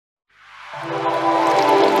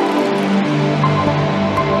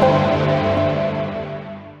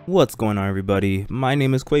What's going on, everybody? My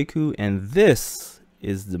name is Kwaku, and this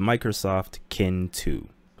is the Microsoft Kin 2.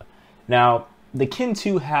 Now, the Kin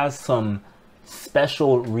 2 has some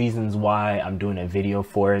special reasons why I'm doing a video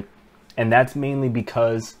for it, and that's mainly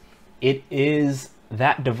because it is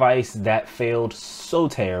that device that failed so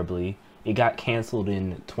terribly. It got canceled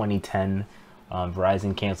in 2010.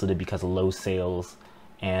 Verizon canceled it because of low sales,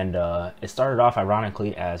 and it started off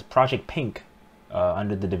ironically as Project Pink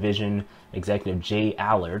under the division executive Jay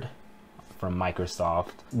Allard from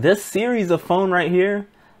Microsoft. This series of phone right here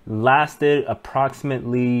lasted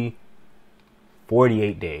approximately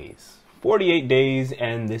 48 days. 48 days,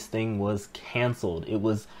 and this thing was canceled. It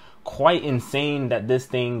was quite insane that this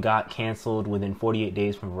thing got canceled within 48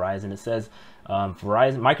 days from Verizon. It says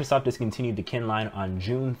Microsoft discontinued the Kin line on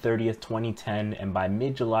June 30th, 2010, and by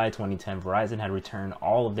mid-July 2010, Verizon had returned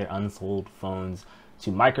all of their unsold phones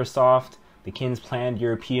to Microsoft. The Kin's planned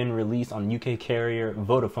European release on UK carrier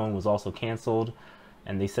Vodafone was also canceled,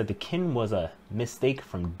 and they said the Kin was a mistake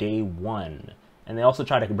from day one. And they also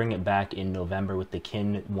tried to bring it back in November with the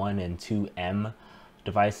Kin 1 and 2M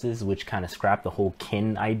devices, which kind of scrapped the whole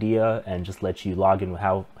Kin idea and just let you log in with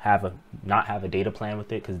not have a data plan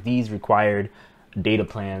with it, because these required data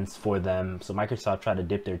plans for them. So Microsoft tried to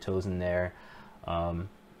dip their toes in there.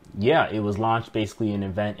 Yeah, it was launched basically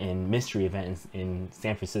an mystery event in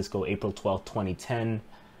San Francisco, April 12th, 2010.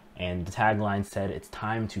 And the tagline said, "It's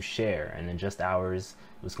time to share." And in just hours,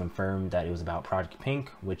 it was confirmed that it was about Project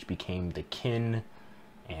Pink, which became the Kin.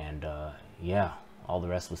 And yeah, all the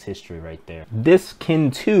rest was history right there. This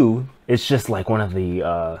Kin 2 is just like one of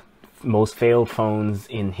the most failed phones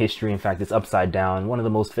in history. In fact, it's upside down. One of the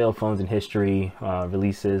most failed phones in history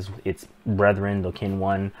releases its brethren, the Kin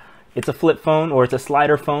 1. It's a flip phone, or it's a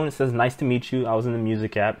slider phone. It says "Nice to meet you." I was in the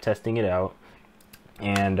music app testing it out,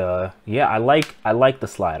 and yeah, I like the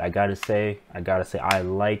slide. I gotta say I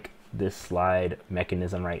like this slide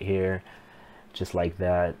mechanism right here, just like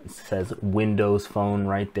that. It says Windows Phone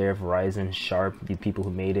right there, Verizon, Sharp, the people who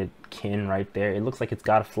made it, Kin right there. It looks like it's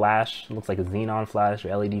got a flash. It looks like a xenon flash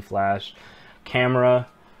or LED flash. Camera.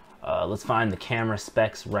 Let's find the camera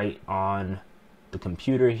specs right on the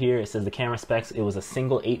computer here. It says the camera specs. It was a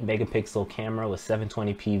single 8 megapixel camera with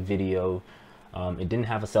 720p video. It didn't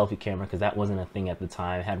have a selfie camera because that wasn't a thing at the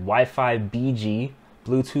time. It had Wi-Fi BG,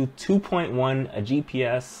 Bluetooth 2.1, a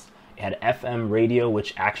GPS. It had FM radio,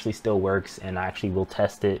 which actually still works, and I actually will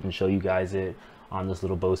test it and show you guys it on this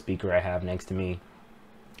little Bose speaker I have next to me.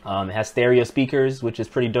 It has stereo speakers, which is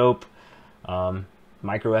pretty dope.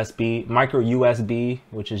 Micro USB,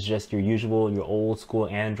 which is just your old school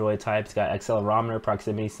Android type. It's got accelerometer,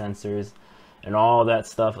 proximity sensors, and all that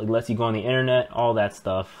stuff. It lets you go on the internet, all that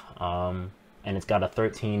stuff. And it's got a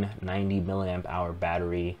 1390 milliamp hour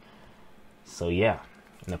battery. So yeah,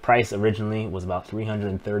 and the price originally was about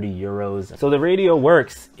 330 euros. So the radio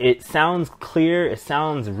works. It sounds clear. It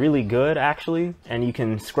sounds really good, actually. And you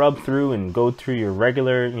can scrub through and go through your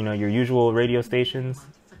regular, your usual radio stations.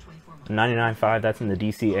 99.5, that's in the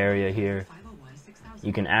DC area here.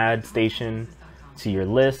 You can add station to your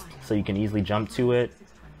list, so you can easily jump to it.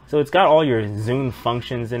 So it's got all your zoom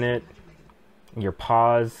functions in it, your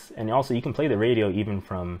pause, and also you can play the radio even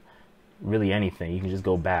from really anything. You can just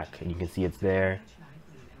go back and you can see it's there.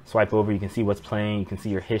 Swipe over, you can see what's playing, you can see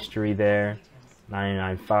your history there.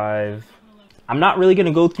 99.5. I'm not really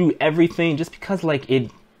gonna go through everything just because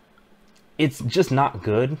it's just not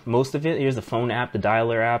good, most of it. Here's the phone app, the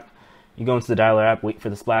dialer app. You go into the dialer app, wait for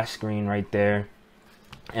the splash screen right there,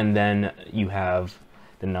 and then you have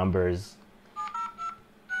the numbers,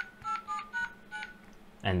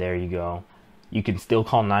 and there you go. You can still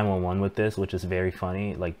call 911 with this, which is very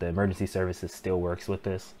funny. Like, the emergency services still works with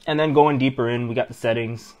this. And then going deeper in, we got the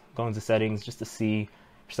settings. Go into settings just to see.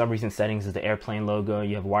 For some reason, settings is the airplane logo.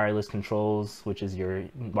 You have wireless controls, which is your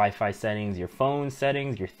Wi-Fi settings, your phone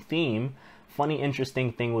settings, your theme. Funny,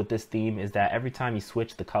 interesting thing with this theme is that every time you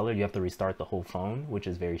switch the color, you have to restart the whole phone, which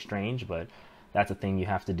is very strange, but that's a thing you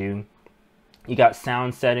have to do. You got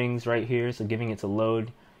sound settings right here, so giving it to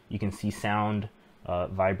load, you can see sound,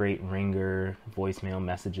 vibrate, ringer, voicemail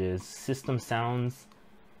messages, system sounds.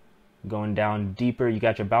 Going down deeper, you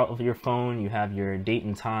got your about of your phone, you have your date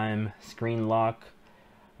and time, screen lock,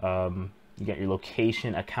 you got your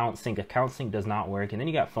location, account sync. Account sync does not work, and then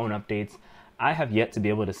you got phone updates. I have yet to be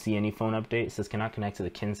able to see any phone update. It says cannot connect to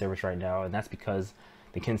the Kin service right now, and that's because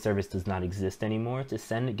the Kin service does not exist anymore to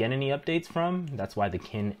get any updates from. That's why the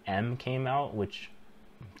Kin M came out, which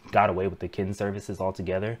got away with the Kin services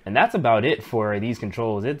altogether. And that's about it for these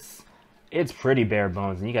controls. It's pretty bare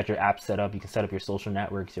bones, and you got your app set up. You can set up your social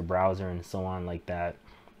networks, your browser, and so on like that.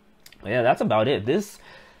 But yeah, that's about it. This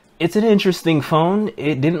It's an interesting phone.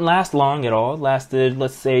 It didn't last long at all. It lasted,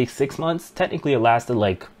 let's say, 6 months. Technically, it lasted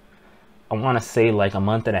like, I want to say like a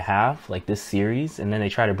month and a half, like this series, and then they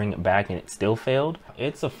tried to bring it back and it still failed.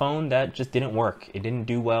 It's a phone that just didn't work. It didn't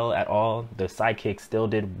do well at all. The Sidekick still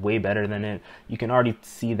did way better than it. You can already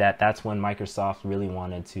see that that's when Microsoft really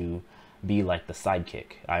wanted to be like the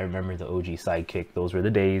Sidekick. I remember the OG Sidekick. Those were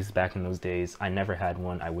the days, back in those days. I never had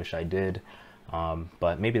one. I wish I did.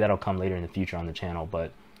 But maybe that'll come later in the future on the channel.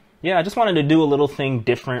 But yeah, I just wanted to do a little thing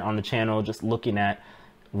different on the channel, just looking at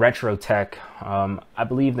retro tech. I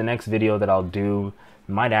believe the next video that I'll do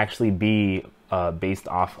might actually be based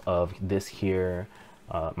off of this here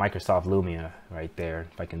Microsoft Lumia right there.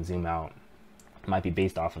 If I can zoom out, it might be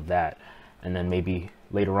based off of that. And then maybe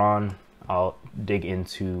later on I'll dig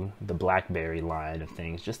into the BlackBerry line of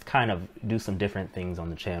things, just kind of do some different things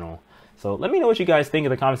on the channel. So let me know what you guys think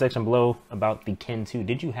in the comment section below about the Kin 2.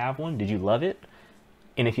 Did you have one? Did you love it?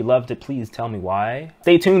 And if you loved it, please tell me why.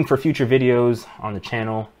 Stay tuned for future videos on the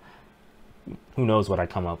channel. Who knows what I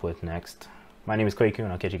come up with next. My name is Kwaku,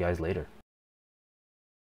 and I'll catch you guys later.